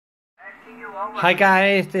Hi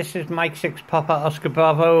guys, this is Mike 6 Papa Oscar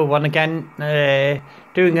Bravo 1 again,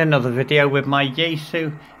 doing another video with my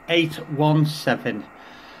Yaesu 817.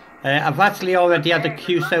 I've actually already had a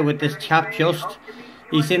QSO with this chap just.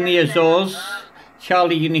 He's in the Azores,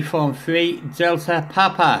 Charlie Uniform 3, Delta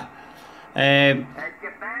Papa.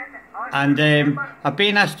 I've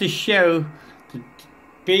been asked to show the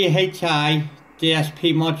BHI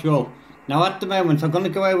DSP module. Now at the moment I'm going to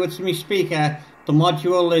go over to my speaker. The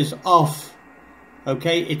module is off.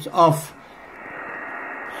 Okay, it's off.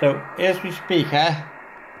 So here's my speaker.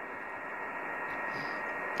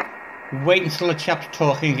 Wait until the chap's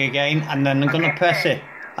talking again and then I'm going to press it.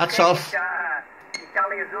 That's off.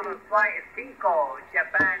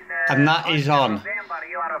 And that is on.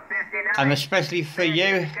 And especially for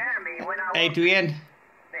you, Adrian,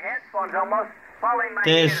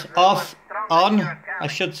 there's off, on, I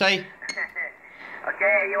should say.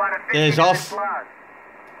 There's off.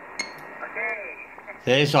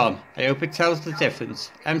 There's on. I hope it tells the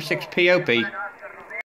difference. M6POB.